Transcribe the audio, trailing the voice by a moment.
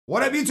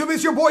What up, YouTube?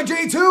 It's your boy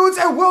Jtunes,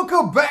 and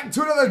welcome back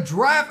to another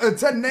draft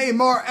to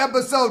Neymar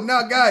episode.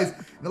 Now, guys,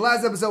 in the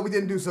last episode, we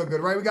didn't do so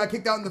good, right? We got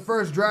kicked out in the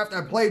first draft.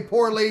 I played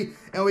poorly,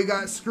 and we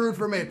got screwed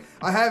from it.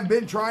 I have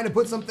been trying to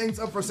put some things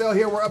up for sale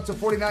here. We're up to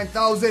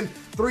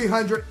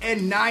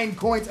 49,309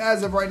 coins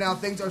as of right now.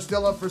 Things are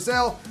still up for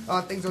sale.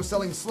 Things are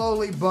selling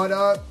slowly,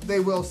 but they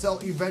will sell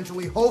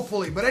eventually,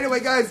 hopefully. But anyway,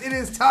 guys, it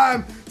is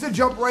time to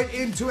jump right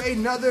into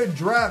another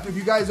draft. If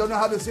you guys don't know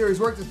how this series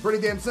works, it's pretty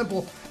damn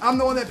simple. I'm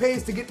the one that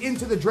pays to get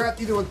into the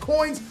draft either with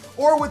coins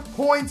or with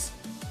points.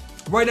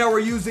 Right now we're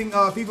using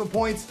FIFA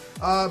points,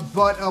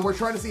 but we're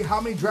trying to see how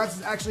many drafts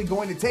it's actually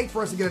going to take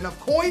for us to get enough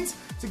coins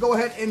to go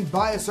ahead and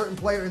buy a certain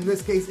player. In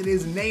this case, it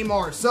is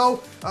Neymar.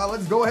 So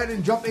let's go ahead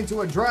and jump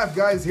into a draft,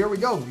 guys. Here we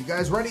go. You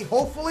guys ready?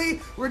 Hopefully,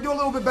 we're going to do a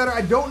little bit better.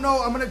 I don't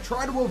know. I'm going to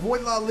try to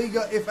avoid La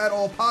Liga if at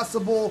all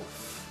possible.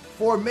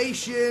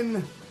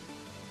 Formation,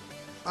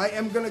 I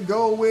am going to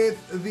go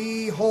with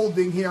the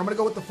holding here. I'm going to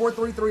go with the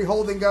 4-3-3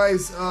 holding,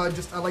 guys. I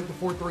like the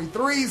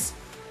 4-3-3s,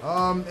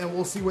 and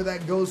we'll see where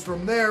that goes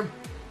from there.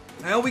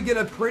 Now we get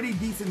a pretty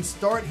decent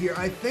start here.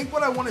 I think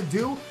what I want to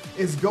do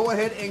is go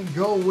ahead and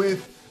go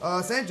with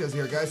Sanchez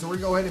here, guys. So we're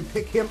going to go ahead and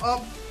pick him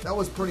up. That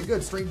was pretty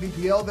good. Straight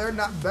BPL there.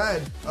 Not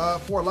bad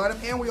for a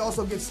lineup. And we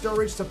also get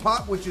Sturridge to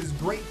pop, which is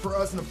great for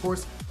us. And, of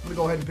course, I'm going to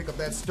go ahead and pick up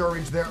that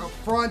Sturridge there up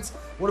front.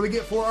 What do we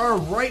get for our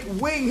right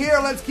wing here?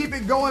 Let's keep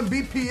it going.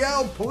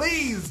 BPL,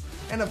 please.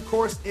 And, of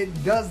course, it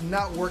does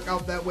not work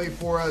out that way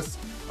for us.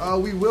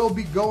 We will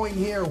be going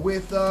here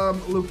with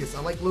Lucas.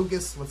 I like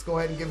Lucas. Let's go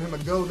ahead and give him a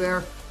go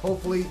there.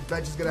 Hopefully,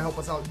 bench is going to help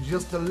us out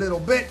just a little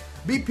bit.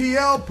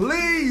 BPL,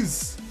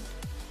 please.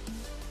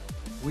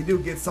 We do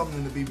get something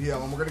in the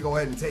BPL, and we're going to go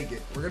ahead and take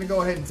it. We're going to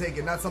go ahead and take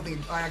it. Not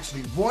something I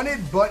actually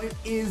wanted, but it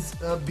is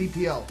a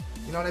BPL.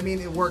 You know what I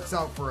mean? It works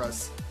out for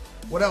us.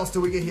 What else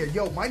do we get here?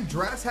 Yo, my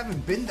drafts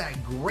haven't been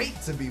that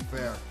great, to be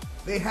fair.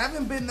 They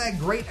haven't been that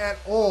great at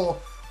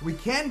all. We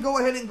can go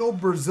ahead and go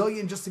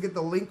Brazilian just to get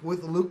the link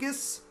with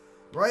Lucas.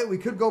 Right, we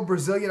could go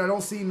Brazilian. I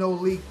don't see no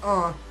leak.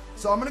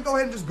 So I'm gonna go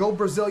ahead and just go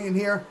Brazilian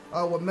here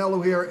with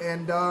Melo here,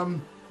 and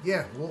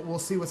yeah, we'll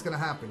see what's gonna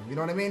happen. You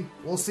know what I mean?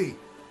 We'll see.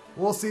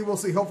 We'll see.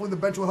 Hopefully the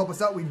bench will help us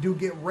out. We do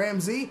get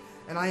Ramsey,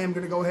 and I am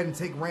gonna go ahead and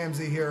take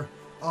Ramsey here,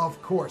 of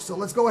course. So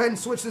let's go ahead and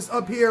switch this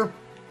up here.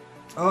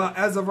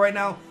 As of right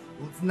now,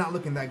 it's not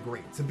looking that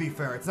great. To be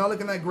fair, it's not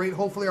looking that great.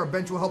 Hopefully our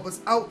bench will help us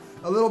out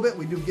a little bit.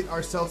 We do get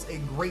ourselves a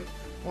great.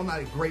 Well,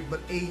 not a great, but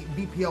a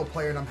BPL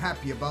player, and I'm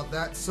happy about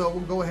that. So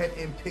we'll go ahead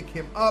and pick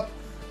him up.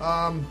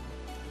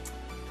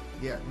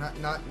 Yeah,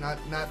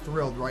 not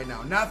thrilled right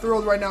now. Not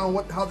thrilled right now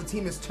on how the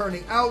team is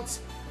turning out.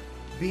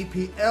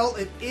 BPL,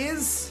 it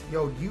is.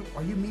 Yo,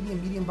 are you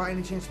medium by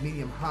any chance?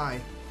 Medium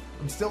high.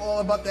 I'm still all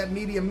about that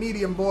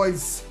medium,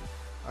 boys.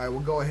 All right,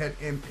 we'll go ahead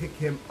and pick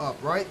him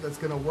up. Right, that's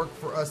gonna work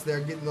for us there,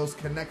 getting those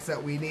connects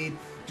that we need.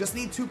 Just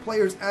need 2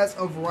 players as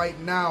of right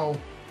now.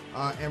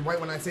 And right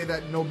when I say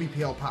that, no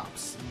BPL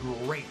pops.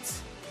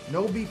 Great.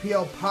 No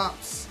BPL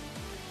pops.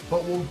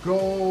 But we'll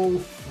go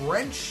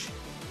French.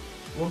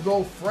 We'll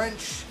go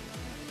French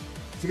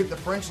to get the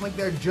French link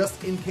there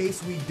just in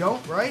case we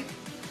don't, right?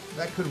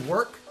 That could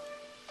work.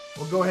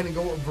 We'll go ahead and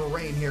go with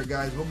Varane here,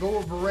 guys. We'll go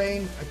with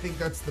Varane. I think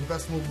that's the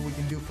best move we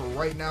can do for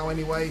right now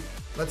anyway.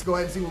 Let's go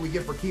ahead and see what we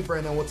get for keeper,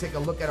 and then we'll take a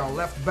look at our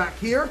left back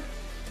here.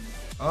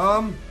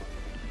 What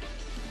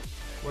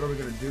are we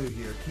going to do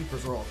here?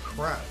 Keepers are all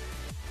crap.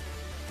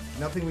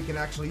 Nothing we can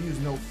actually use.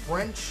 No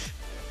French.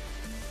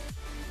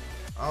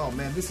 Oh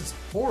man, this is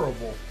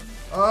horrible.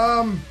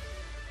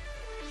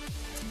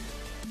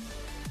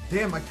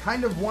 Damn, I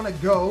kind of want to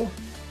go.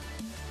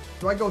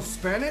 Do I go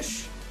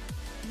Spanish?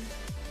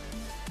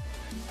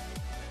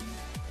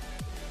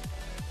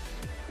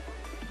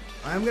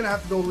 I'm gonna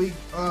have to go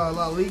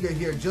La Liga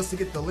here just to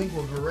get the link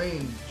with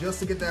Varane, just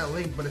to get that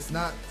link, but it's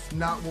not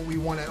what we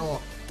want at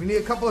all. We need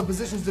a couple of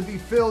positions to be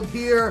filled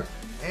here.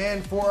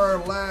 And for our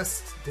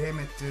last, damn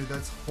it, dude,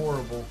 that's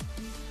horrible.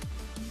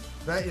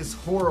 That is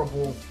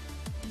horrible.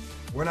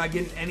 We're not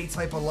getting any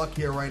type of luck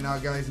here right now,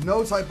 guys.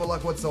 No type of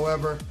luck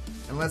whatsoever,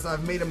 unless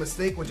I've made a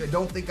mistake, which I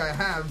don't think I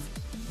have.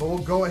 But we'll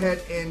go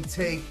ahead and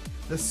take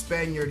the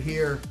Spaniard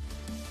here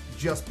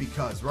just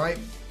because, right?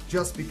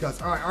 Just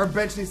because. All right, our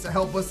bench needs to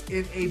help us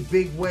in a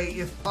big way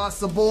if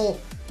possible.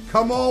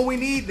 Come on, we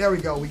need, there we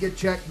go. We get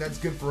checked, that's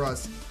good for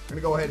us. We're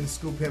gonna go ahead and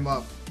scoop him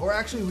up. Or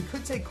actually, we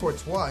could take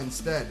Courtois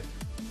instead.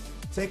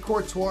 Take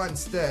Courtois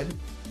instead,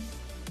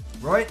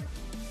 right?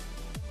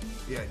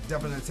 Yeah,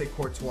 definitely gonna take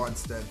Courtois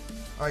instead.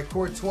 All right,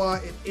 Courtois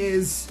it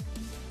is.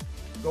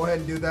 Go ahead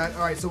and do that.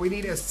 All right, so we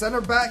need a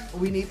center back,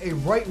 we need a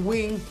right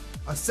wing,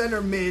 a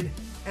center mid,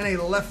 and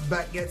a left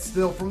back yet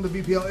still from the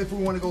BPL if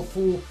we want to go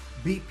full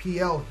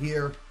BPL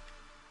here.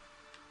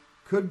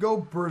 Could go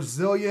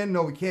Brazilian.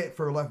 No, we can't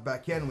for left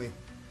back, can we?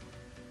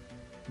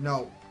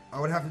 No, I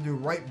would have to do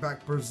right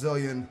back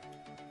Brazilian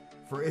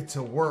for it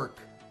to work.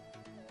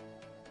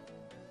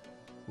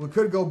 We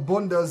could go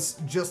Bundas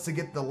just to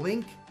get the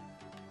link,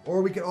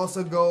 or we could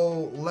also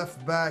go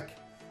left back.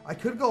 I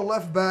could go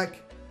left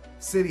back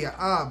Serie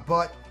A,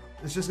 but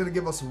it's just going to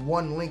give us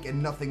 1 link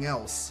and nothing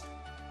else.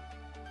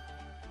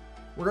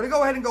 We're going to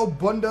go ahead and go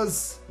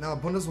Bundas. No,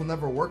 Bundas will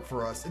never work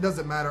for us. It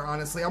doesn't matter,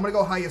 honestly. I'm going to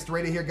go highest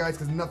rated here, guys,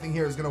 because nothing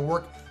here is going to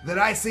work that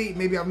I see.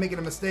 Maybe I'm making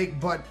a mistake,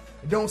 but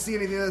I don't see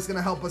anything that's going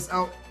to help us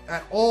out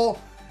at all.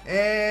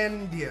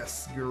 And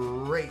yes,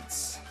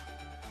 great.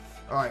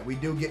 All right, we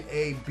do get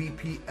a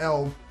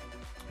BPL.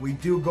 We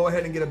do go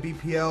ahead and get a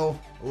BPL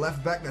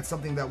left back. That's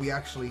something that we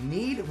actually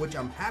need, which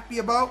I'm happy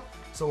about.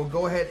 So we'll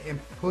go ahead and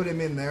put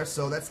him in there.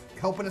 So that's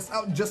helping us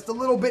out just a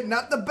little bit.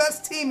 Not the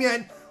best team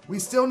yet. We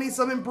still need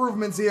some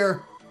improvements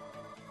here.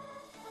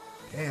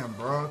 Damn,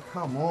 bro.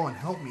 Come on.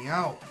 Help me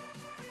out.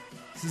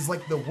 This is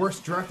like the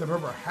worst draft I've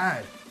ever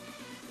had.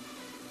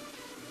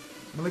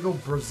 I'm going to go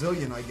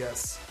Brazilian, I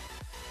guess.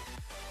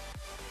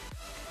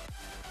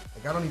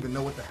 Like, I don't even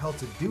know what the hell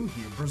to do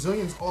here.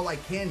 Brazilian's all I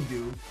can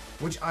do,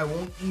 which I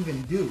won't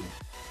even do.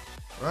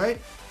 Right?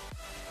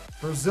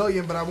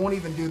 Brazilian, but I won't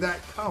even do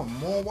that.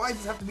 Come on. Why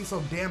does it have to be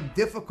so damn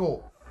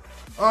difficult?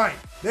 Alright,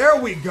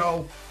 there we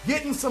go.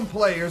 Getting some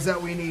players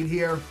that we need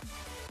here.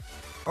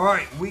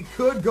 Alright, we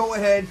could go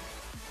ahead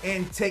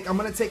and take... I'm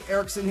going to take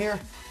Ericsson here.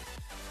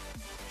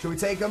 Should we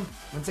take him?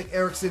 I'm going to take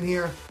Ericsson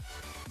here.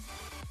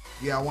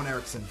 Yeah, I want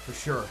Ericsson for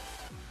sure.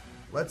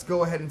 Let's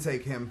go ahead and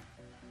take him.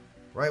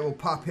 Right, we'll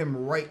pop him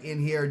right in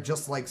here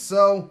just like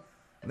so.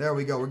 There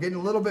we go. We're getting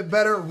a little bit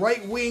better.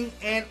 Right wing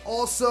and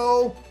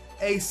also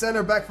a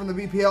center back from the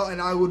BPL,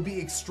 and I would be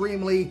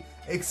extremely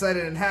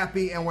excited and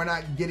happy, and we're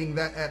not getting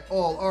that at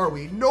all, are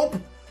we? Nope.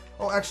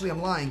 Oh, actually,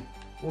 I'm lying.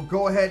 We'll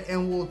go ahead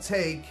and we'll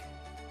take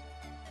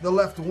the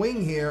left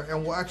wing here,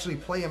 and we'll actually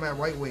play him at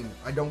right wing.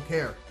 I don't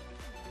care.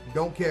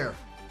 Don't care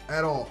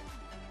at all.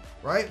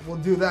 Right? We'll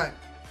do that.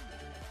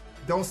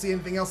 Don't see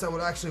anything else that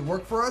would actually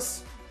work for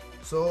us,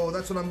 so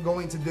that's what I'm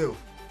going to do.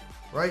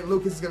 Right?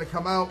 Lucas is going to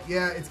come out.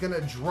 Yeah, it's going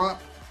to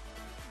drop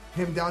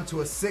him down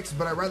to a 6,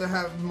 but I'd rather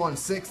have him on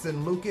 6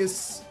 than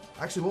Lucas.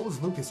 Actually, what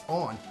was Lucas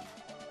on?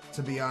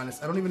 To be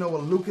honest, I don't even know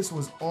what Lucas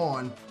was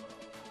on.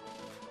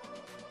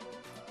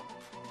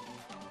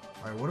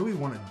 Alright, what do we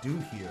want to do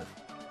here?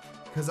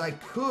 Because I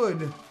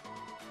could...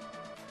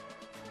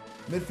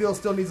 Midfield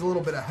still needs a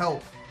little bit of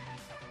help.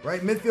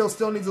 Right? Midfield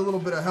still needs a little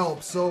bit of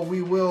help. So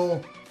we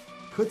will...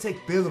 Could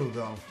take Pedro,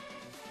 though.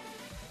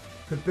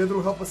 Could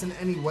Pedro help us in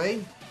any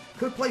way?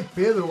 Could play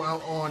Pedro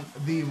out on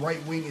the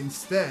right wing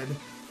instead.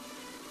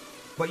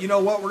 But you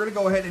know what? We're going to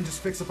go ahead and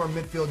just fix up our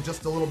midfield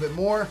just a little bit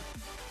more.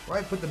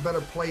 Right, put the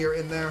better player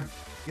in there.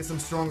 Get some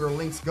stronger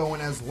links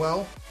going as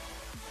well.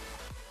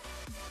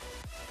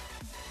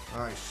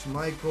 Alright,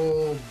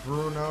 Schmeichel,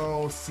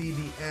 Bruno,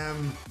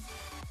 CDM.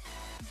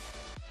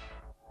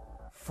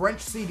 French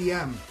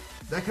CDM.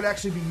 That could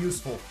actually be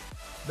useful.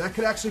 That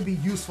could actually be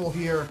useful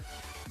here.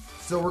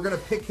 So we're going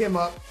to pick him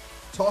up.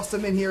 Toss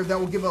him in here. That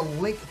will give a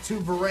link to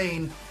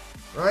Varane.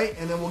 Right,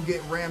 and then we'll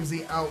get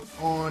Ramsey out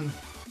on...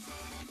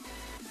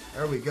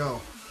 There we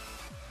go.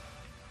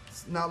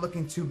 Not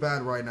looking too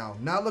bad right now.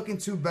 Not looking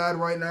too bad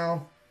right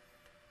now.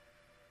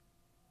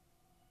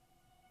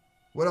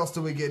 What else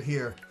do we get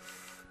here?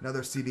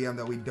 Another CDM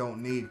that we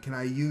don't need. Can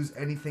I use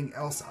anything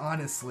else,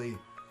 honestly?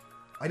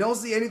 I don't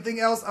see anything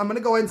else. I'm going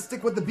to go ahead and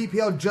stick with the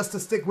BPL just to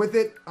stick with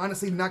it.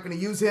 Honestly, not going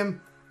to use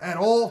him at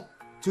all.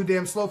 Too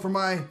damn slow for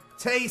my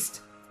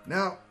taste.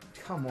 Now,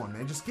 come on,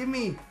 man. Just give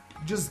me...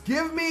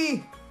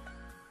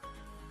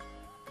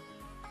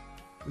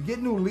 We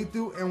get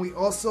Nolito, and we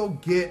also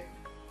get...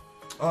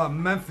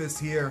 Memphis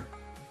here.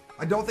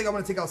 I don't think I'm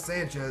going to take out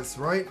Sanchez,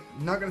 right?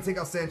 Not going to take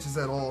out Sanchez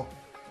at all.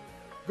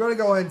 Going to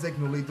go ahead and take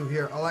Nolito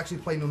here. I'll actually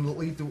play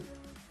Nolito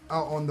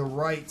out on the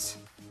right.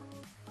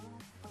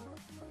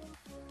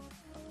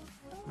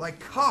 Like,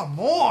 come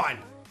on!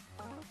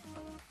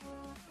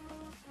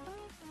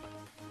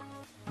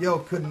 Yo,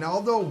 could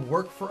Naldo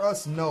work for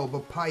us? No,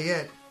 but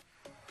Payet.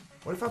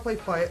 What if I play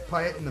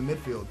Payet in the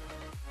midfield?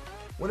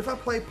 What if I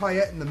play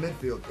Payet in the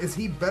midfield? Is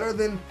he better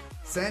than...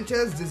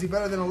 Sanchez? Is he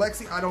better than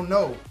Alexi? I don't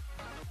know.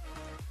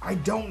 I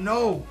don't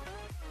know,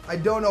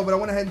 but I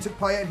went ahead and took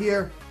Payet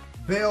here.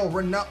 Bale,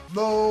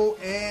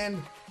 Ronaldo,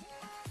 and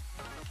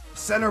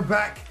center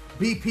back,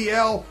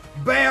 BPL.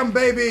 Bam,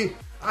 baby.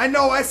 I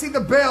know, I see the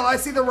Bale, I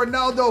see the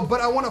Ronaldo,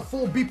 but I want a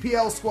full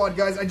BPL squad,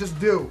 guys. I just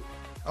do.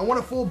 I want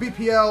a full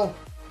BPL.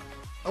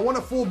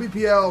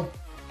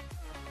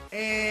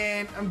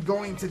 And I'm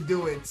going to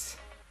do it.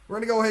 We're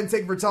going to go ahead and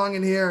take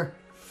Vertonghen here.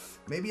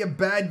 Maybe a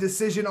bad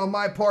decision on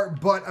my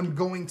part, but I'm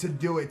going to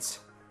do it.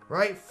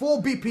 Right?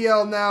 Full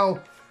BPL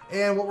now.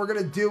 And what we're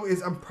going to do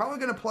is I'm probably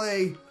going to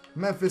play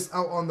Memphis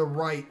out on the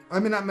right. I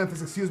mean, not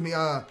Memphis, excuse me.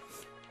 Depay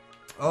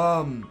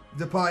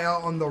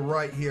out on the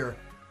right here.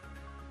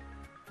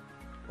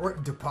 Or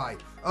Depay.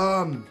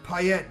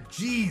 Payet.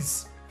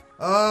 Jeez.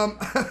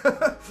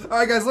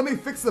 Alright, guys. Let me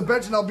fix the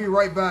bench and I'll be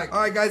right back.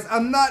 Alright, guys.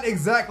 I'm not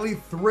exactly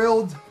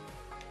thrilled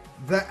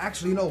that...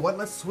 Actually, you know what?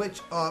 Let's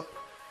switch up.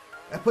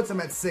 That puts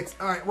him at 6.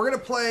 Alright, we're going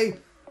to play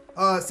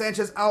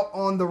Sanchez out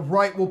on the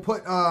right. We'll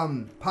put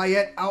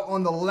Payet out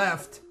on the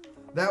left.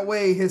 That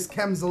way his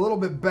chem's a little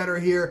bit better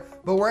here.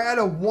 But we're at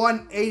a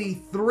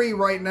 183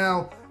 right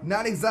now.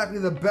 Not exactly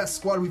the best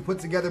squad we put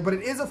together, but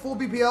it is a full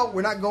BPL.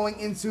 We're not going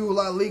into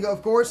La Liga,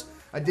 of course.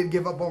 I did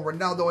give up on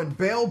Ronaldo and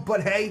Bale,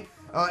 but hey,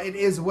 it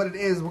is what it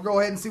is. We'll go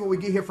ahead and see what we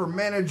get here for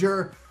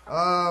manager.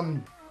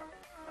 I'm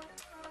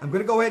going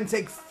to go ahead and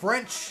take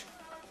French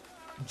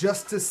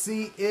just to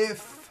see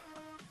if,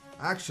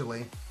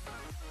 actually,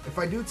 if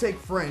I do take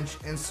French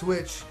and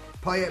switch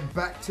Payet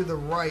back to the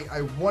right,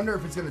 I wonder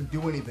if it's going to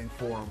do anything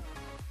for him.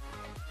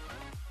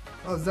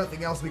 Well, there's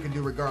nothing else we can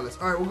do regardless.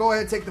 All right, we'll go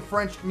ahead and take the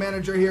French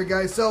manager here,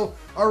 guys. So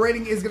our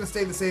rating is going to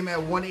stay the same at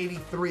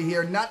 183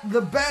 here. Not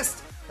the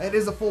best. It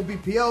is a full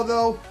BPL,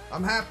 though.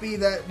 I'm happy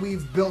that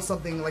we've built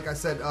something, like I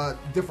said,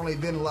 differently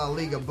than La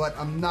Liga, but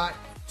I'm not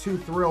too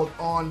thrilled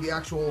on the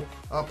actual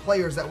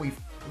players that we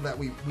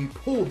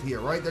pulled here,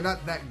 right? They're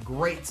not that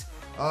great.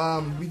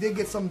 We did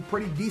get some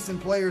pretty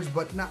decent players,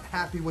 but not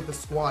happy with the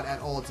squad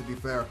at all, to be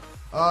fair.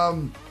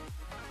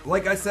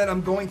 Like I said,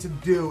 I'm going to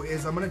do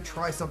is I'm going to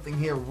try something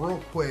here real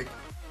quick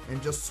and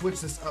just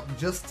switch this up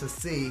just to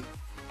see.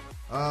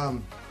 Yeah,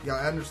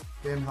 I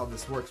understand how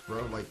this works,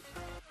 bro. Like,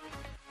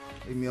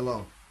 leave me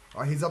alone.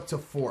 All right, he's up to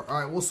 4.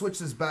 All right, we'll switch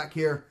this back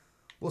here.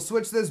 We'll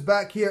switch this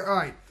back here. All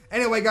right.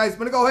 Anyway, guys, I'm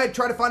going to go ahead and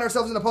try to find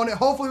ourselves an opponent.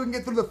 Hopefully, we can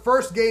get through the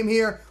first game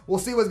here. We'll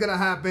see what's going to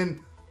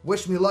happen.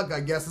 Wish me luck,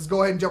 I guess. Let's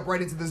go ahead and jump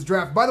right into this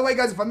draft. By the way,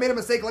 guys, if I made a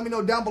mistake, let me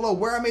know down below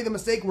where I made the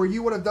mistake, where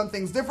you would have done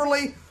things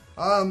differently.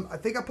 I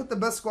think I put the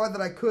best squad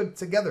that I could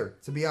together,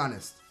 to be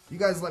honest. You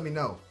guys let me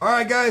know. All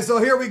right, guys, so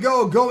here we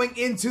go. Going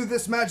into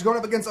this match, going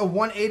up against a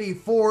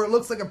 184. It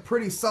looks like a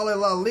pretty solid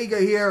La Liga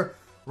here.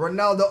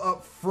 Ronaldo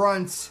up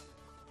front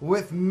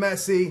with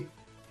Messi.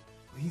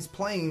 He's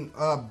playing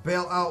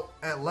Bale out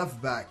at left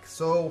back.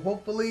 So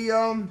hopefully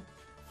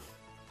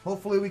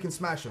we can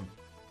smash him.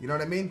 You know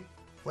what I mean?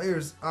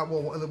 Players,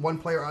 well, one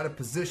player out of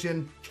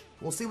position.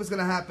 We'll see what's going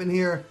to happen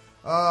here.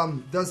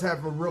 Does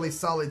have a really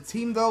solid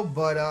team, though,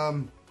 but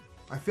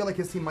I feel like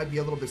his team might be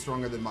a little bit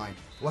stronger than mine.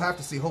 We'll have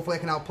to see. Hopefully I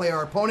can outplay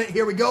our opponent.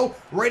 Here we go.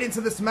 Right into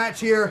this match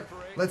here.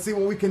 Let's see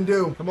what we can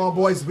do. Come on,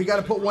 boys. We got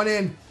to put one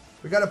in.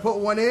 We got to put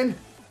one in.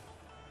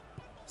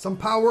 Some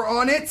power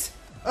on it.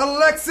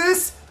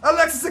 Alexis.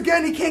 Alexis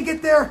again. He can't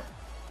get there.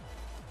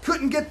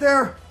 Couldn't get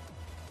there.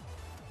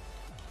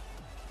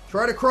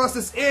 Try to cross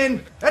this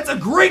in. That's a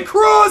great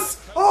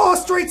cross. Oh,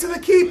 straight to the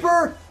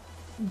keeper.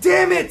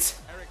 Damn it.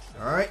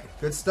 All right.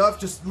 Good stuff.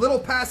 Just little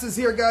passes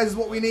here, guys, is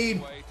what we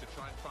need.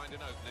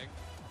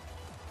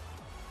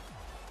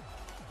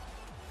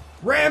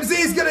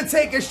 Ramsey's going to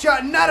take a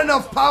shot. Not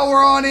enough power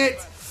on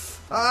it.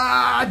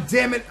 Ah,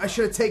 damn it. I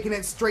should have taken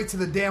it straight to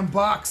the damn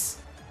box.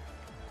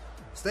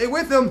 Stay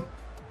with him.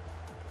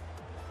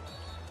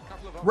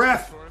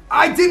 Ref.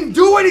 I didn't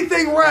do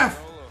anything, ref.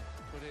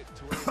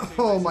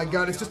 Oh, my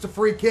God. It's just a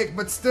free kick,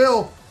 but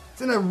still,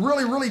 it's in a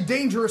really, really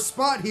dangerous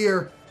spot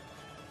here.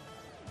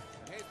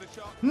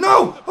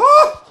 No.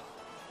 Oh,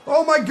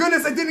 oh my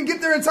goodness. I didn't get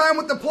there in time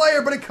with the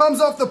player, but it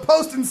comes off the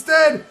post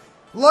instead.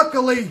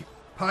 Luckily.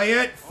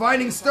 Payet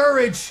finding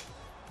Sturridge.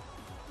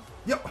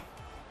 Yo,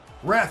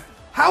 ref.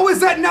 How is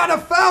that not a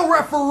foul,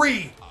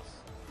 referee?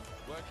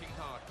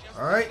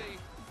 All right.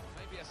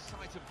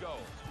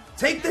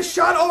 Take the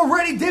shot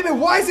already, damn it.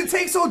 Why does it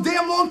take so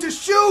damn long to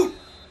shoot?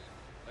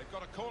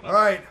 All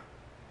right.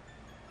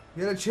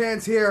 Get a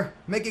chance here.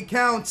 Make it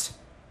count.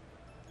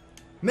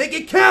 Make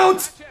it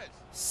count.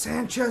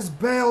 Sanchez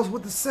bails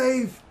with the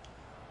save.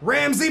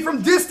 Ramsey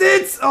from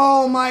distance.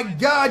 Oh, my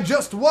God.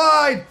 Just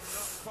wide.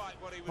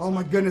 Oh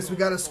my goodness, we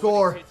got to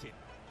score.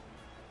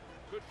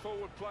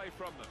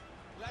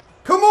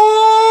 Come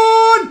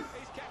on!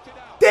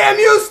 Damn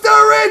you,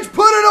 Sturridge!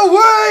 Put it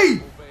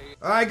away!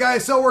 Alright,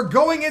 guys, so we're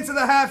going into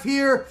the half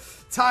here,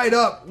 tied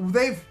up.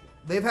 They've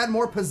had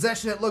more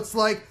possession, it looks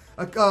like.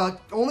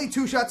 Only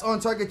 2 shots on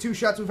target, 2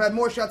 shots. We've had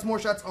more shots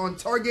on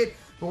target,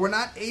 but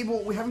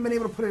we haven't been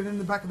able to put it in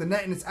the back of the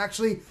net, and it's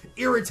actually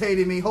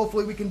irritating me.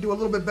 Hopefully we can do a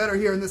little bit better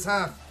here in this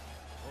half.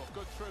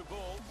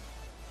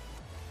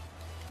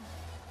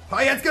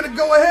 Payet's gonna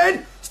go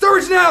ahead.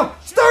 Sturridge now.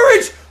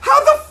 Sturridge!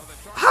 How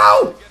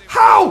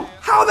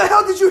the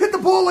hell did you hit the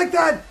ball like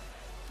that?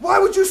 Why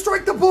would you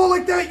strike the ball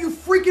like that, you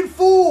freaking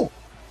fool?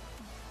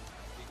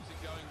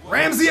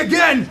 Ramsey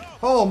again.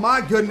 Oh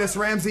my goodness,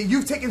 Ramsey.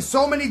 You've taken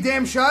so many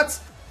damn shots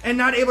and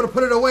not able to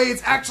put it away.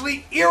 It's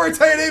actually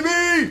irritating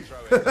me.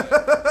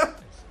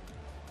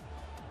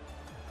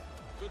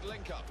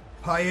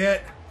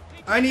 Payet.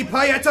 I need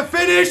Payet to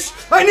finish.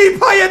 I need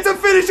Payet to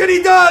finish, and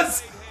he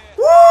does.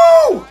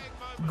 Woo!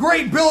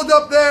 Great build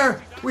up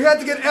there. We had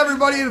to get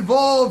everybody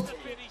involved.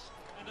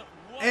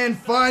 And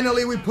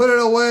finally, we put it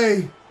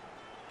away.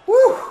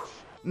 Woo!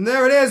 And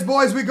there it is,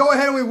 boys. We go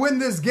ahead and we win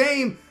this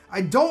game.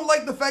 I don't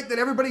like the fact that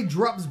everybody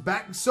drops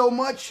back so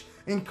much,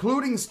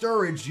 including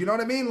Sturridge. You know what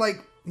I mean?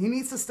 Like, he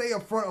needs to stay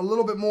up front a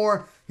little bit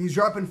more. He's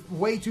dropping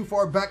way too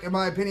far back, in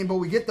my opinion. But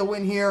we get the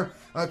win here,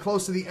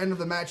 close to the end of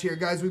the match here,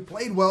 guys. We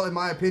played well, in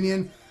my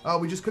opinion.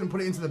 We just couldn't put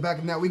it into the back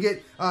of the net. We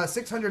get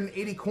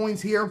 680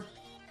 coins here.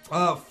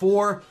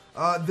 For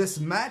this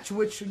match,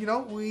 which, you know,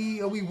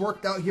 we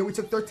worked out here. We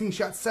took 13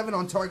 shots, 7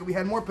 on target. We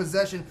had more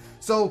possession.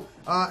 So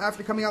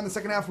after coming out in the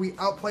second half, we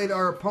outplayed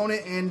our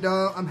opponent, and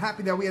I'm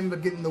happy that we ended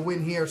up getting the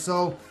win here.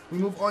 So we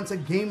move on to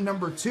game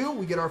number 2.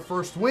 We get our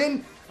first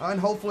win, and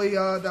hopefully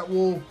that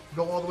will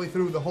go all the way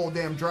through the whole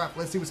damn draft.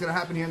 Let's see what's going to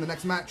happen here in the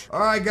next match.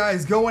 All right,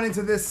 guys, going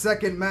into this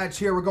second match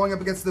here, we're going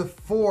up against the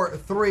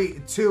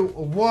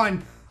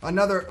 4-3-2-1.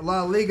 Another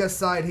La Liga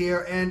side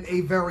here, and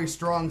a very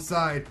strong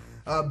side.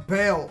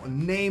 Bale,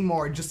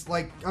 Neymar, just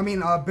like,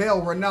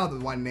 Bale,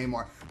 Ronaldo, why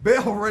Neymar?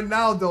 Bale,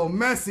 Ronaldo,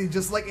 Messi,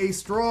 just like a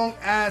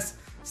strong-ass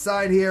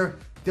side here.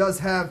 Does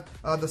have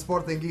the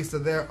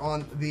Sportingista there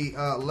on the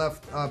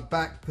left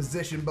back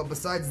position, but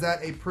besides that,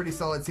 a pretty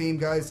solid team,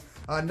 guys.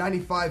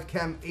 95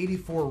 chem,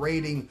 84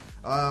 rating.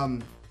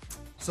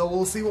 So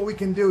we'll see what we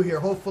can do here.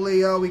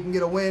 Hopefully we can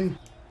get a win.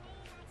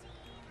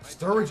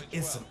 Sturridge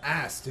is some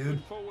ass,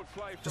 dude.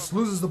 Just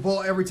loses the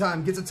ball every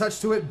time. Gets a touch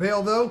to it.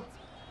 Bale, though.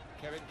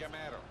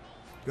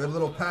 Good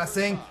little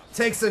passing.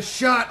 Takes a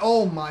shot.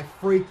 Oh, my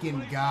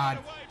freaking God.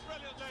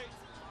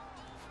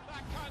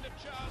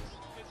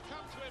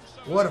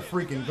 What a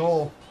freaking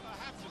goal.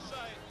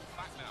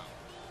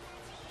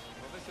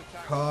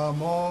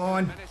 Come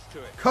on.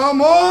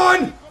 Come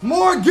on.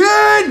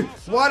 Morgan.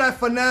 What a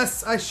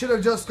finesse. I should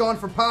have just gone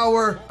for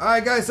power. All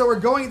right, guys. So we're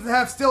going to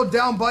have still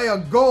down by a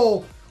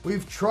goal.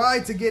 We've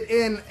tried to get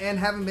in and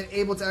haven't been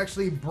able to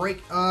actually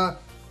break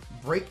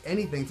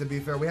anything, to be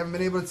fair. We haven't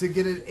been able to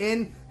get it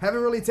in.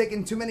 Haven't really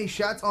taken too many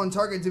shots on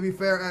target, to be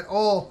fair, at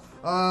all.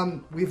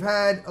 We've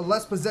had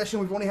less possession.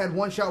 We've only had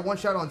one shot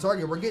on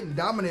target. We're getting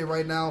dominated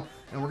right now,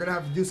 and we're going to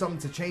have to do something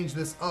to change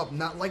this up.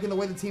 Not liking the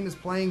way the team is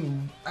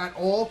playing at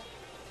all.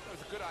 That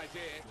was a good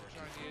idea.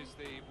 Trying to use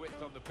the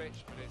width on the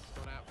pitch, but it's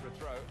gone out for a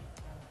throw.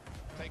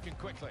 Taken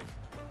quickly.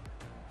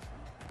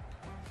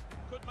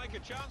 Could make a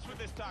chance with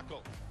this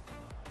tackle.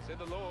 It's in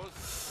the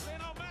laws.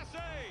 Lionel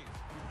Messi!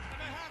 And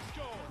they have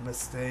scored.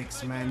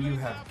 Mistakes, man. You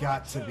have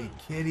got to be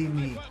kidding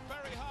me.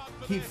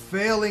 Keep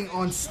failing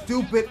on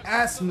stupid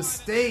ass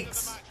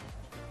mistakes.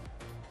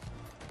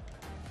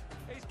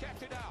 He's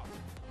kept it out.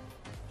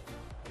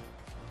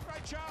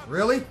 Great chance.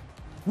 Really?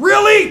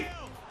 Really? A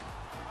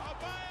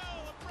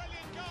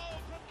brilliant goal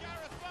from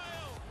Gareth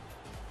Bale.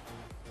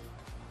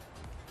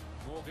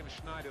 Morgan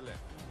Schneiderlin.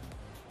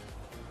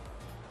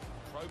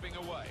 Probing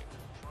away.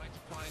 Trying to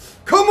find.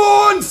 Come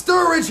on,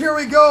 Sturridge. Here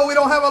we go. We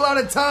don't have a lot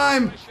of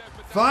time.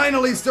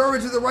 Finally,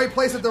 Sturridge is the right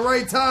place at the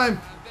right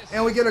time.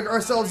 And we get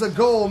ourselves a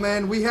goal,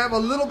 man. We have a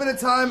little bit of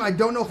time. I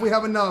don't know if we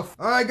have enough.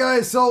 All right,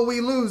 guys. So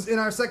we lose in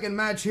our second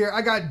match here.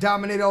 I got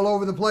dominated all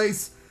over the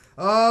place.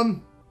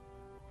 I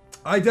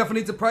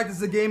definitely need to practice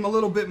the game a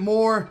little bit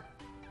more.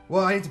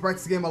 Well, I need to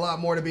practice the game a lot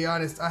more, to be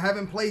honest. I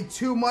haven't played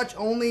too much,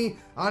 only,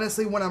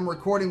 honestly, when I'm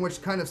recording,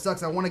 which kind of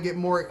sucks. I want to get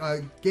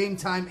more game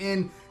time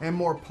in and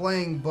more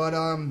playing, but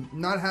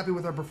not happy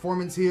with our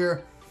performance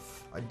here.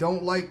 I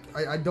don't like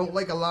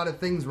a lot of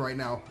things right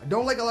now. I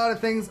don't like a lot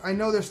of things. I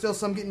know there's still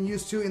some getting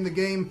used to in the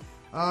game.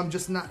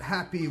 Just not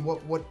happy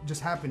what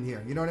just happened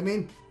here. You know what I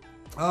mean?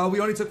 We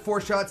only took 4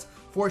 shots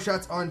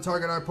on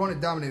target. Our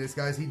opponent dominated us,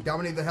 guys. He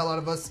dominated the hell out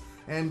of us,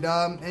 and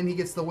he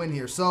gets the win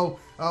here. So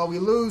we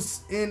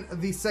lose in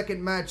the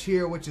second match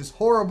here, which is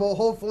horrible.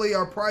 Hopefully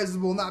our prizes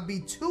will not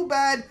be too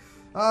bad.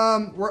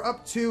 We're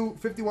up to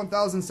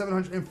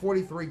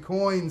 51,743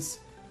 coins.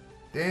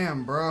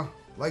 Damn, bro.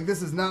 Like,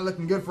 this is not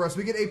looking good for us.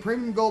 We get a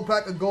premium gold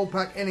pack, a gold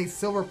pack, and a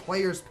silver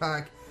players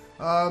pack.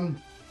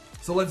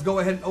 So let's go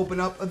ahead and open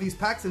up these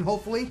packs and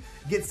hopefully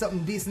get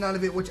something decent out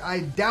of it, which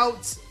I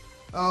doubt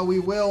we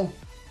will.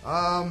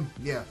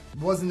 Yeah,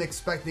 wasn't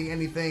expecting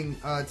anything,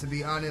 to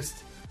be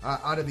honest,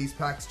 out of these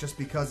packs, just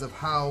because of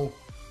how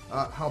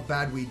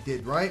bad we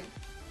did, right?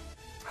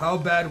 How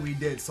bad we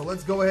did. So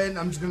let's go ahead and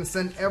I'm just going to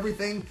send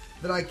everything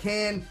that I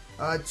can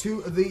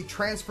to the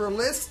transfer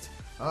list.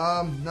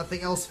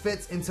 Nothing else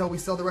fits until we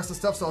sell the rest of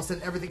the stuff, so I'll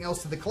send everything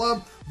else to the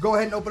club. Go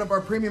ahead and open up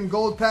our premium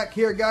gold pack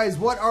here, guys.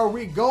 What are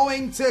we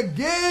going to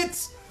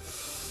get?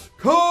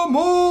 Come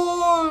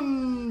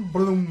on!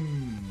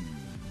 Boom.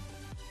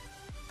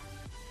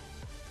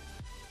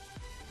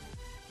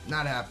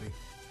 Not happy.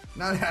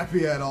 Not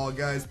happy at all,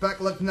 guys.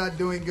 Pack luck not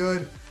doing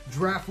good.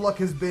 Draft luck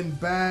has been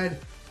bad.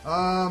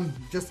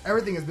 Just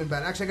everything has been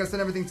bad. Actually, I gotta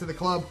send everything to the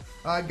club.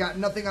 Got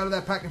nothing out of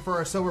that packing for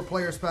our silver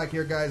players pack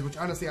here, guys, which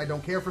honestly I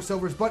don't care for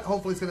silvers, but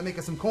hopefully it's gonna make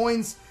us some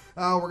coins.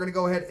 We're gonna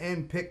go ahead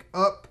and pick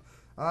up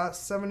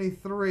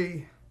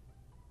 73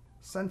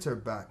 center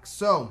back.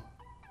 So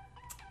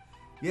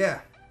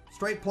yeah,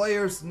 straight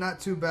players, not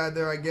too bad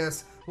there, I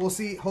guess. We'll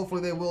see.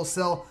 Hopefully they will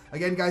sell.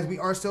 Again, guys, we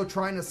are still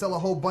trying to sell a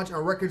whole bunch.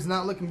 Our record's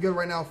not looking good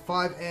right now.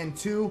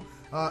 5-2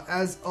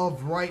 as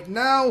of right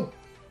now.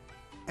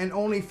 And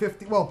only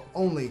 50, well,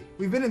 only.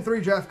 We've been in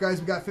 3 drafts, guys.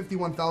 We got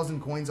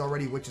 51,000 coins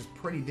already, which is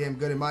pretty damn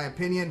good in my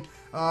opinion.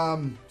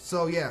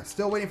 So yeah,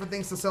 still waiting for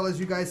things to sell, as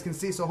you guys can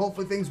see. So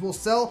hopefully things will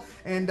sell,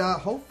 and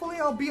hopefully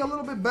I'll be a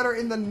little bit better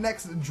in the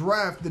next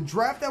draft. The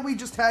draft that we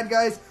just had,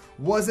 guys,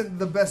 wasn't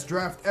the best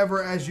draft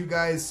ever, as you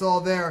guys saw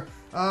there.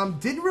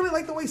 Didn't really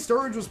like the way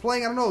Sturridge was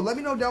playing. I don't know. Let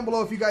me know down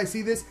below if you guys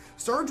see this.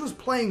 Sturridge was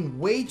playing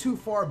way too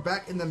far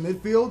back in the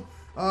midfield.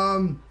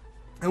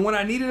 And when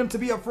I needed him to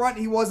be up front,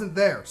 he wasn't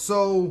there.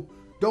 So,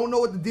 don't know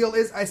what the deal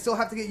is. I still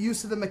have to get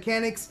used to the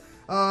mechanics.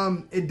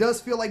 It does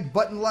feel like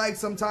button lag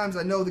sometimes.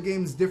 I know the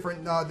game's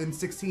different than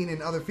 16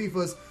 and other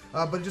FIFAs,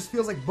 but it just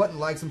feels like button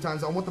lag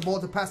sometimes. I want the ball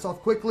to pass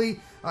off quickly,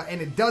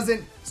 and it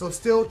doesn't. So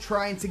still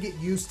trying to get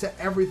used to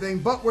everything,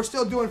 but we're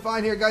still doing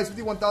fine here, guys.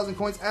 51,000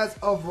 coins as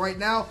of right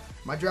now.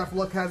 My draft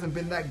luck hasn't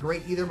been that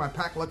great either. My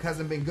pack luck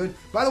hasn't been good.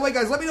 By the way,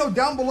 guys, let me know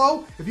down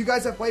below if you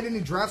guys have played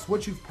any drafts,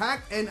 what you've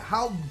packed, and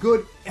how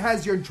good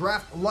has your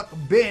draft luck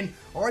been,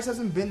 or it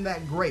hasn't been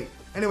that great.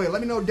 Anyway,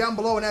 let me know down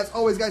below, and as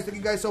always, guys, thank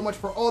you guys so much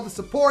for all the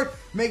support.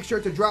 Make sure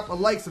to drop a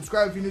like,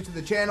 subscribe if you're new to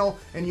the channel,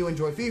 and you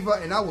enjoy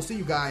FIFA, and I will see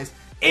you guys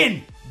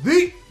in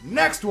the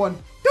next one.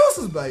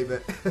 Deuces, baby.